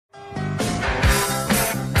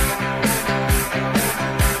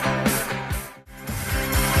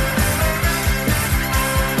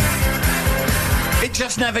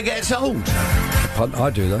just never gets old. I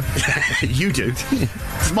do, though. You do.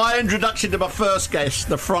 It's my introduction to my first guest,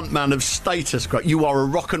 the frontman of Status Quo. You are a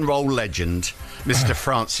rock and roll legend, Mr.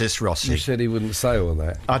 Francis Rossi. You said he wouldn't say all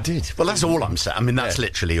that. I did. Well, that's all I'm saying. I mean, that's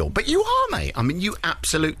literally all. But you are, mate. I mean, you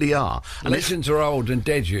absolutely are. And legends are old and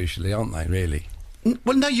dead usually, aren't they, really?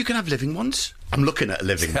 Well, no, you can have living ones. I'm looking at a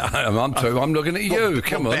living one. I'm looking at you.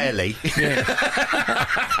 Come on. Barely. Yeah.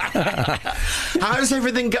 How's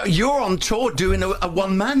everything going? You're on tour doing a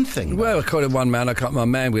one-man thing. Well, I call it one man. I got my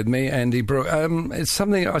man with me, Andy Brook. It's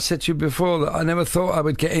something I said to you before that I never thought I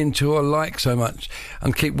would get into or like so much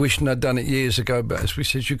and keep wishing I'd done it years ago. But as we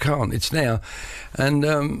said, you can't. It's now. And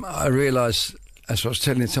I realised, as I was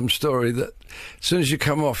telling some story, that as soon as you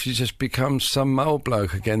come off, you just become some old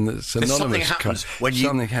bloke again that's anonymous. Something happens when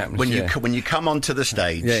you come onto the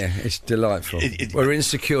stage. Yeah, it's delightful. We're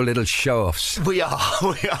insecure little show-offs. We are.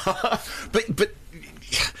 But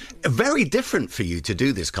very different for you to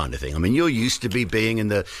do this kind of thing. I mean, you're used to being in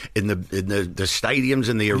the stadiums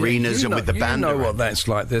and the arenas and with the band. You know what that's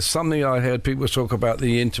like. There's something I heard people talk about,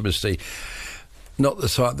 the intimacy. Not the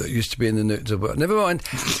type that used to be in the nuclear, but never mind.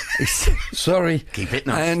 Sorry. Keep it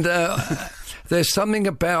nice. And there's something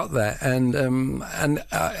about that. And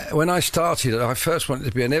when I started, I first wanted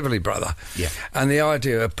to be an Everly Brother. Yeah. And the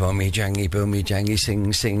idea of boomy jangy,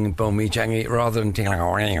 sing, boomy jangy, rather than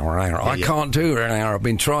I can't do it now. I've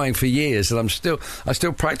been trying for years, and I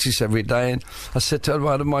still practice every day. And I said to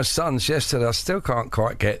one of my sons yesterday, I still can't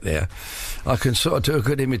quite get there. I can sort of do a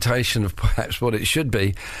good imitation of perhaps what it should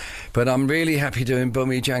be. But I'm really happy doing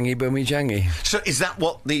boomy jangy. So is that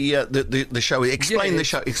what the show is? Explain the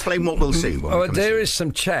show. Explain what we'll see. Well, there is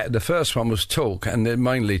some chat. The first one was talk, and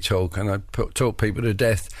mainly talk, and I talk people to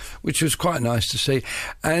death, which was quite nice to see.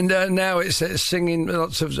 And now it's singing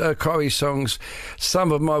lots of Crowy songs,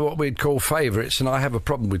 some of my what we'd call favourites, and I have a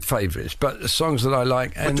problem with favourites, but songs that I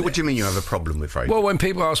like. And what do you mean you have a problem with favourites? Well, when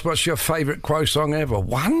people ask what's your favourite Crow song ever,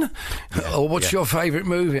 one? Yeah, or what's your favourite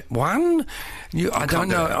movie? One? I don't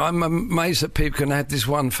know. I'm amazed that people can have this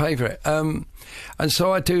one favourite. And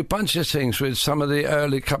so I do a bunch of things with some of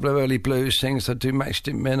the couple of early blues things. I do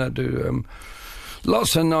Matchstick Men. I do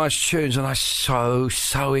lots of nice tunes, and I so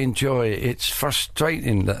enjoy it. It's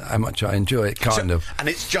frustrating how much I enjoy it, kind of. And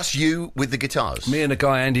it's just you with the guitars? Me and a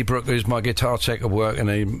guy, Andy Brook, who's my guitar tech at work, and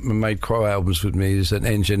he made Crow albums with me. He's an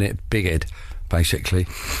engineer, big head. Basically,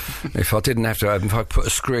 if I didn't have to have him, if I put a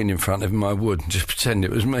screen in front of him, I would just pretend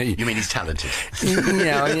it was me. You mean he's talented?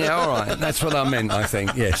 yeah, all right. That's what I meant, I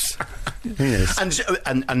think. Yes.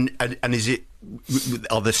 And is it?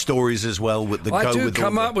 Are there stories as well with the? I do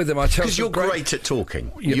come up with them. I tell because you're great at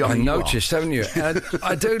talking. I noticed, haven't you? And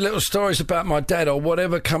I do little stories about my dad or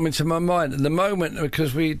whatever come into my mind at the moment,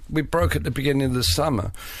 because we broke at the beginning of the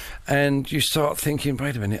summer, and you start thinking,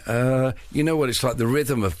 wait a minute, you know what it's like, the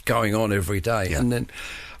rhythm of going on every day, and then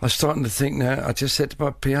I'm starting to think now, I just said to my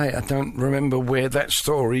PA, I don't remember where that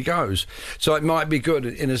story goes. So it might be good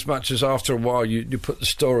in as much as after a while you put the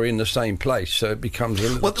story in the same place, so it becomes a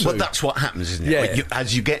little well, that's what happens, isn't it? Yeah.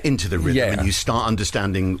 As you get into the rhythm and you start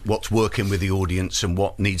understanding what's working with the audience and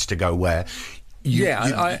what needs to go where... it's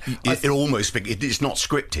not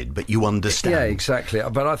scripted, but you understand. Yeah, exactly.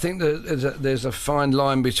 But I think there's a fine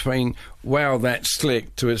line between wow, that's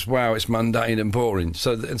slick, to wow, it's mundane and boring.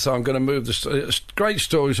 So I'm going to move great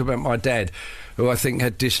stories about my dad, who I think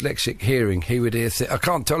had dyslexic hearing. He would hear I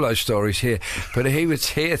can't tell those stories here, but he would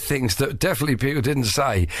hear things that definitely people didn't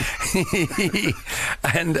say.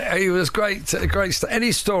 And he was great.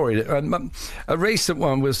 Any story. A recent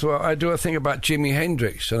one was, I do a thing about Jimi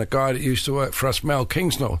Hendrix and a guy that used to work for us, Mel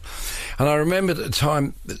Kingsnell. And I remembered at the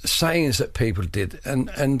time sayings that people did.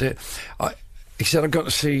 He said, I got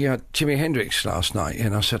to see Jimi Hendrix last night.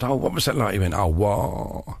 And I said, oh, what was that like? He went, oh,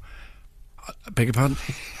 what? I beg your pardon?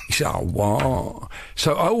 He said, oh, what?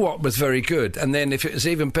 So, oh, what was very good. And then if it was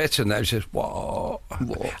even better than that, it was just, what?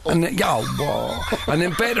 And then, what? And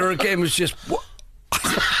then better again was just, what?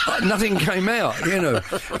 Nothing came out, you know.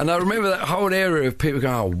 And I remember that whole area of people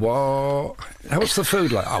going, oh, what? What's the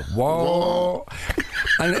food like? Oh, what?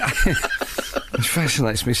 And it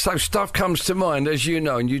fascinates me. So stuff comes to mind, as you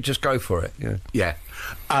know, and you just go for it. Yeah.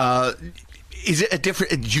 Is it a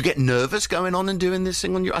different... Did you get nervous going on and doing this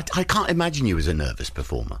thing on your... I can't imagine you as a nervous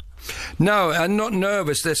performer. No, I'm not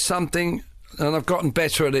nervous. There's something... And I've gotten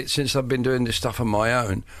better at it since I've been doing this stuff on my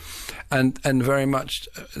own. And very much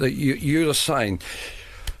that you're saying...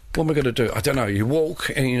 what am I going to do? I don't know. You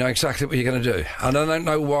walk and you know exactly what you're going to do. And I don't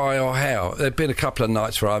know why or how. There have been a couple of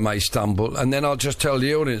nights where I may stumble, and then I'll just tell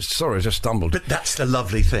the audience, sorry, I just stumbled. But that's the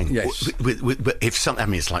lovely thing. Yes. If something, I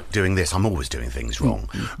mean, it's like doing this. I'm always doing things wrong.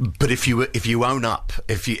 But if you own up,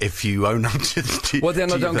 if you own up to well,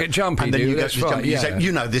 then I don't get jumpy. And then you that's go to right. you say,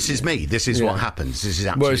 you know, this is me. This is what happens. This is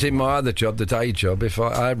absolutely. Whereas in my other job, the day job, if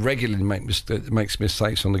I regularly makes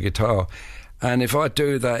mistakes on the guitar. And if I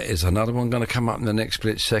do that, is another one going to come up in the next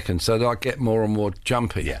split second? So that I get more and more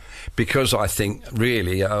jumpy. Yeah. Because I think,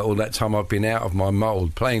 really, all that time I've been out of my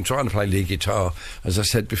mould, trying to play lead guitar, as I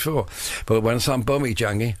said before. But when I'm bummy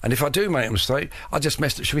jungy, and if I do make a mistake, I just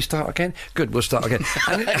messed up. Should we start again? Good, we'll start again.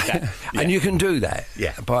 And you can do that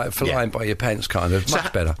by flying by your pants, kind of.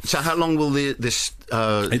 Much better. So how long will this...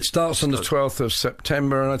 it starts on the 12th of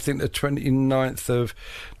September, and I think the 29th of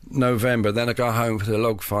November. Then I go home for the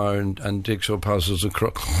log fire and jigsaw puzzles and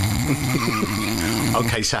crook.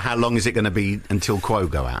 Okay, so how long is it going to be until Quo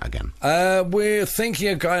go out again? We're thinking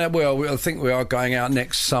of going out. Well, I think we are going out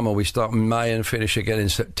next summer. We start in May and finish again in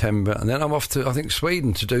September, and then I'm off to, I think,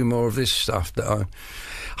 Sweden to do more of this stuff that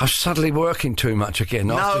I'm suddenly working too much again.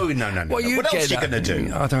 No. Well, What else are you going to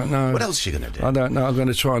do? I don't know. What else are you going to do? I don't know. I'm going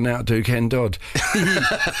to try and outdo Ken Dodd.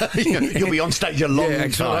 You'll be on stage a long time.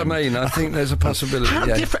 That's what I mean. I think there's a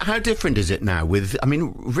possibility. How different is it now? I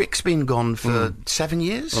mean, Rick's been gone for 7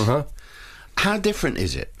 years. Uh-huh. How different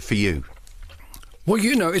is it for you? Well,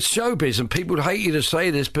 you know, it's showbiz, and people hate you to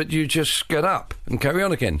say this, but you just get up and carry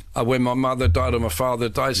on again. When my mother died or my father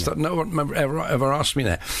died, no one ever asked me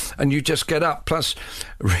that. And you just get up. Plus,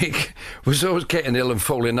 Rick was always getting ill and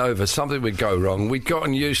falling over. Something would go wrong. We'd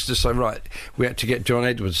gotten used to say, right, we had to get John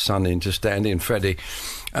Edwards' son in to stand in, Freddie.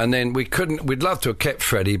 And then we'd love to have kept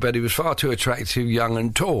Freddie, but he was far too attractive, young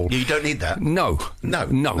and tall. You don't need that. No.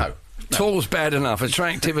 No. Tall's bad enough.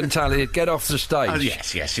 Attractive and talented. Get off the stage. Oh,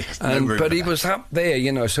 yes. But he was up there,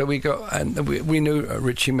 you know. So we knew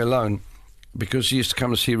Richie Malone because he used to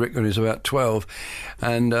come and see Rick when he was about 12,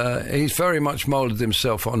 and he's very much moulded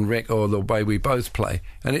himself on Rick or the way we both play.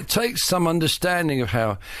 And it takes some understanding of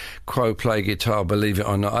how Quo play guitar. Believe it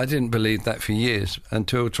or not, I didn't believe that for years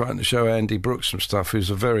until trying to show Andy Brooks some stuff. Who's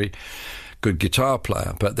a very good guitar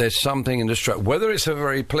player, but there's something in the stroke. Whether it's a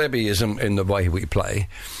very plebeiism in the way we play,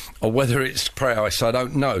 or whether it's prowess, I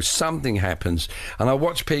don't know. Something happens, and I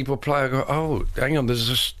watch people play. I go, "Oh, hang on!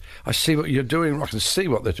 I see what you're doing. I can see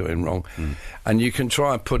what they're doing wrong," and you can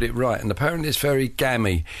try and put it right. And apparently, it's very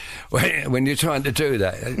gammy when you're trying to do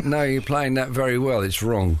that. No, you're playing that very well. It's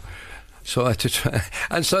wrong. So I had to try,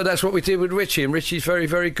 and so that's what we did with Richie. And Richie's very,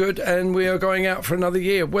 very good. And we are going out for another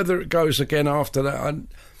year. Whether it goes again after that,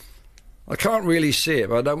 I can't really see it.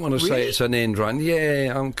 But I don't want to say it's an end run.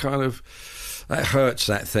 Yeah, I'm kind of. That hurts,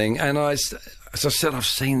 that thing. And as I said, I've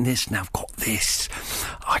seen this, now I've got this.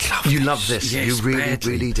 I love this. You love this. Yes, you really,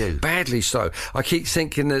 badly, really do. Badly so. I keep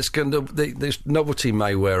thinking this novelty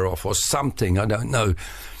may wear off or something. I don't know.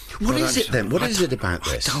 What is it then? What is it about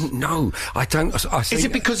this? I don't know. I think, is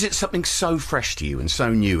it because it's something so fresh to you and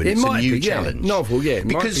so new, and it's a new challenge? Novel,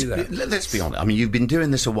 Because might be that. Let's be honest. I mean, you've been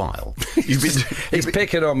doing this a while. He's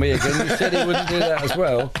picking on me again. You said he wouldn't do that as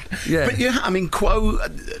well. Yeah. But I mean, Quo.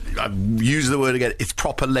 I use the word again. It's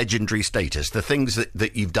proper legendary status. The things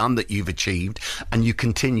that you've done, that you've achieved, and you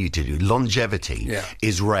continue to do. Longevity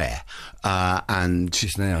is rare, and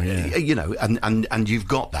just now, you know, and you've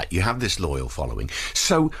got that. You have this loyal following.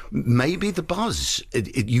 So maybe the buzz.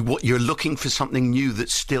 You're looking for something new that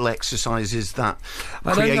still exercises that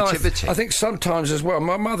creativity. I think sometimes as well.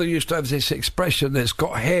 My mother used to have this expression that's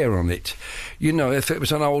got hair on it. You know, if it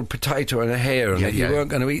was an old potato and a hair on it, you weren't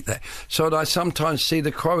going to eat that. So I sometimes see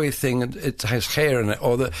the Quo thing and it has hair in it,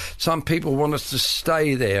 or that some people want us to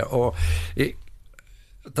stay there, or an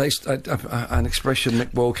expression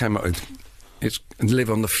Nick Wall came up with. It's live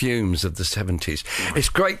on the fumes of the 70s. It's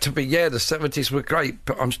great to be, the 70s were great,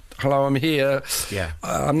 but I'm here. Yeah.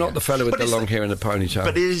 I'm not the fellow with the long hair and the ponytail.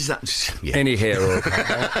 But is that... Yeah. Any hair or...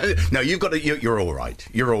 No, you've got to... You're all right.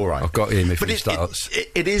 You're all right. I've got him if he starts.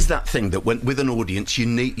 It is that thing that with an audience, you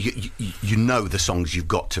need... You know the songs you've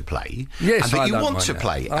got to play. Yes, and that you want to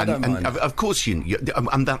play. And of course and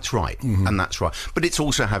that's right. Mm-hmm. And that's right. But it's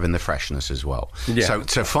also having the freshness as well. Yeah.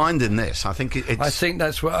 So finding this, I think it's... I think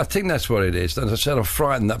that's what it is. As I said, I'm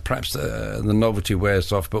frightened that perhaps the novelty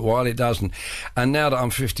wears off, but while it doesn't, and now that I'm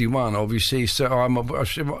 51, obviously, you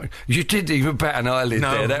did even bat an eyelid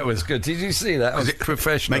there. That was good. Did you see that? I was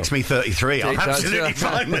professional. Makes me 33. I'm absolutely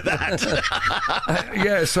fine with that.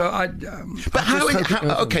 So I. But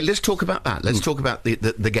okay, let's talk about that. Let's talk about the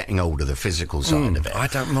getting older, the physical side of it. I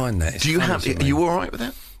don't mind that. Are you all right with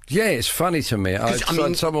that? Yeah, it's funny to me.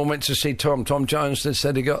 Someone went to see Tom Jones, and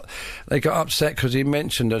said they got upset because he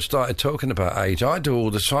mentioned and started talking about age. I do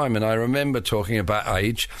all the time, and I remember talking about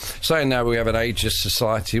age, saying now we have an ageist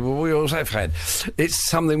society. Well, we always have had. It's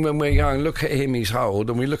something when we're going, look at him, he's old,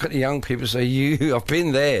 and we look at the young people and say, I've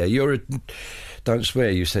been there. Don't swear,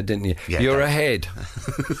 you said, didn't you? Yeah, You're ahead.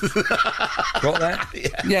 Got that?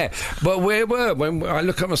 Yeah. But we were. When I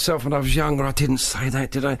look at myself when I was younger, I didn't say that,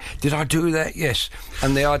 did I? Did I do that? Yes.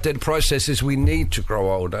 And the idea process is we need to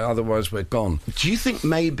grow older, otherwise we're gone. Do you think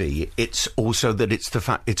maybe it's also that it's the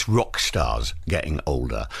fact it's rock stars getting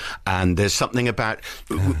older, and there's something about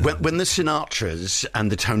when the Sinatras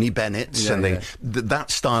and the Tony Bennetts and that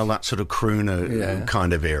style, that sort of crooner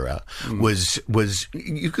kind of era was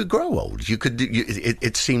you could grow old. You could.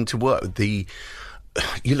 It seemed to work.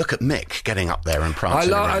 You look at Mick getting up there and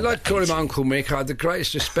prancing. I like calling him Uncle Mick. I have the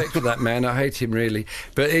greatest respect for that man. I hate him really,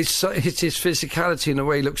 but it's his physicality and the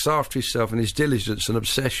way he looks after himself and his diligence and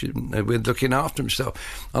obsession with looking after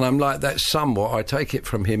himself. And I'm like that somewhat. I take it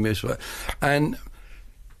from him as well. And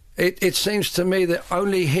it seems to me that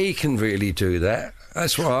only he can really do that.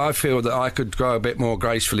 That's why I feel that I could grow a bit more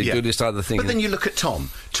gracefully, do this other thing. But then you look at Tom.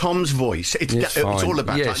 Tom's voice, it's all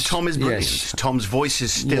about that. Tom is brilliant. Yes. Tom's voice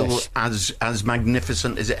is still as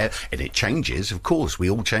magnificent as it ever. And it changes, of course. We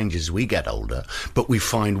all change as we get older, but we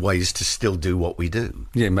find ways to still do what we do.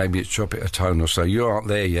 Yeah, maybe it's drop it a tone or so. You aren't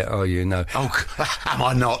there yet, are you? No. Oh, am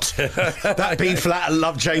I not? That B flat and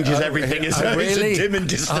love changes everything. It's really? a dim and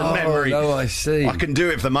distant memory. Oh, I see. I can do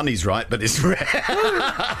it if the money's right, but it's rare.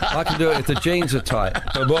 I can do it if the jeans are tight.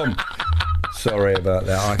 Boom. Sorry about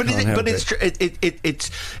that.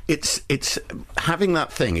 It's having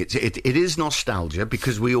that thing. It is nostalgia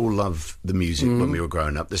because we all love the music when we were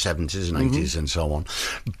growing up, the 70s and 80s and so on.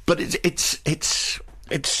 But it's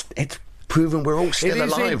proven we're all still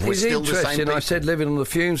alive. We're still the same people. I said living on the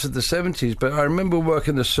fumes of the 70s, but I remember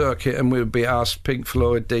working the circuit and we would be asked Pink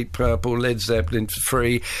Floyd, Deep Purple, Led Zeppelin,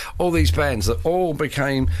 Free, all these bands that all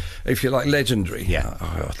became, if you like, legendary. Yeah.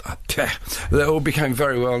 They all became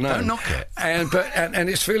very well known. Don't knock it. And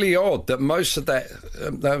it's really odd that most of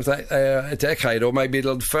that decade, or maybe a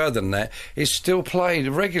little further than that, is still played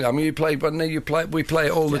regularly. I mean, we play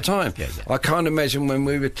it all the time. Yeah. I can't imagine when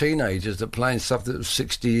we were teenagers that playing stuff that was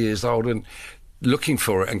 60 years old and looking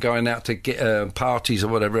for it and going out to get parties or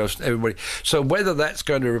whatever else, everybody. So whether that's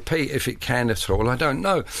going to repeat, if it can at all, I don't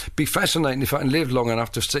know. Be fascinating if I can live long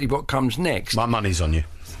enough to see what comes next. My money's on you.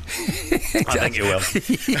 I think it will.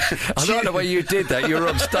 I don't know why you did that. You were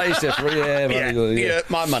on stage there for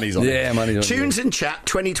my money's on it. Money's on Tunes and Chat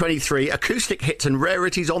 2023, acoustic hits and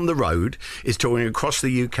rarities on the road, is touring across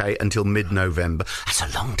the UK until mid-November. That's a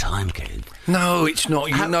long time, Gilly. No, it's not.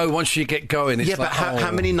 Once you get going, it's but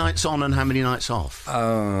how many nights on and how many nights off?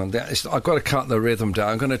 I've got to cut the rhythm down.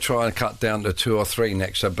 I'm going to try and cut down to 2 or 3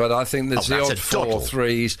 next time, but I think there's the odd 4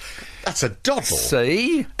 threes. That's a doddle.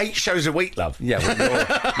 See? 8 shows a week, love. Yeah, well, you're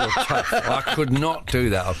tough. I could not do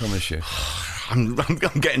that, I promise you. I'm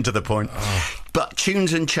getting to the point. But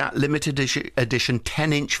Tunes and Chat limited edition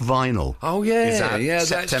 10-inch vinyl. Oh, yeah. Is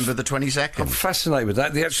that September the 22nd? I'm fascinated with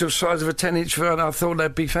that. The actual size of a 10-inch vinyl, I thought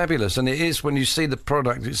that'd be fabulous. And it is when you see the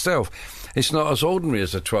product itself. It's not as ordinary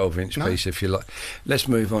as a 12-inch piece, if you like. Let's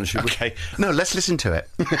move on, shall we? Okay. No, let's listen to it.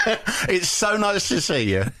 It's so nice to see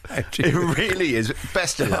you. It really is.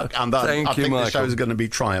 Best of luck. And I think the show's going to be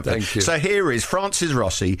triumphant. Thank you. So here is Francis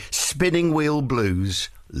Rossi, Spinning Wheel Blues,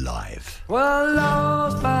 live. Well, I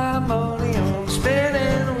lost my money on the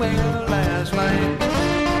spinning wheel last night.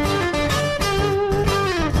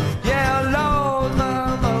 Yeah, I lost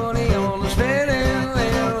my money on the spinning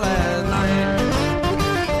wheel last night.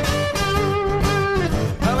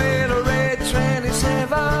 I made a red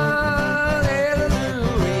 27 in a new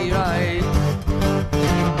rewrite.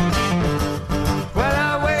 Well,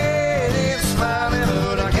 I waited smiling,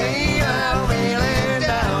 but I came out feeling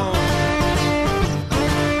down.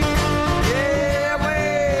 Yeah,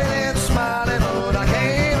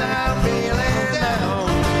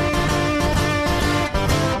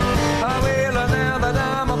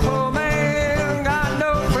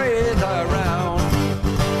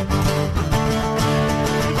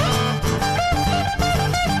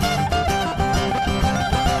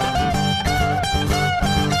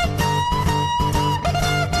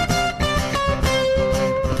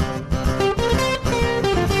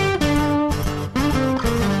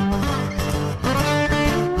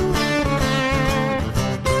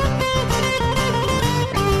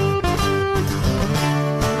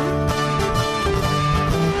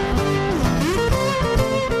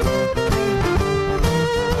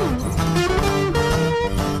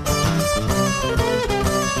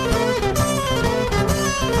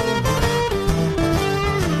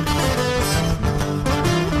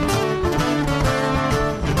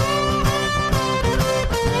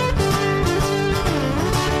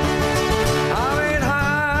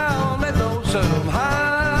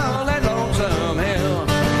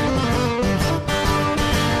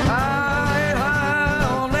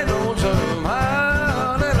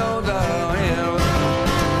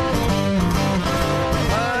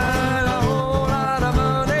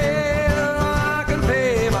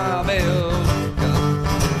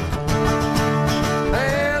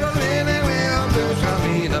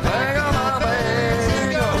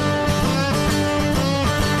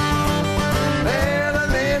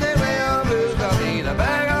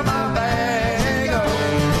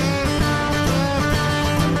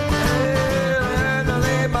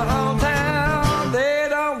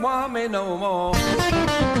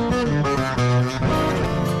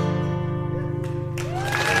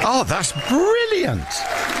 Oh, that's brilliant.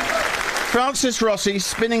 Francis Rossi,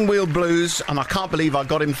 Spinning Wheel Blues, and I can't believe I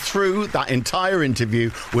got him through that entire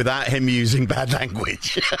interview without him using bad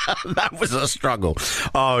language. That was a struggle.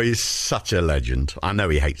 Oh, he's such a legend. I know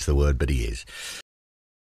he hates the word, but he is.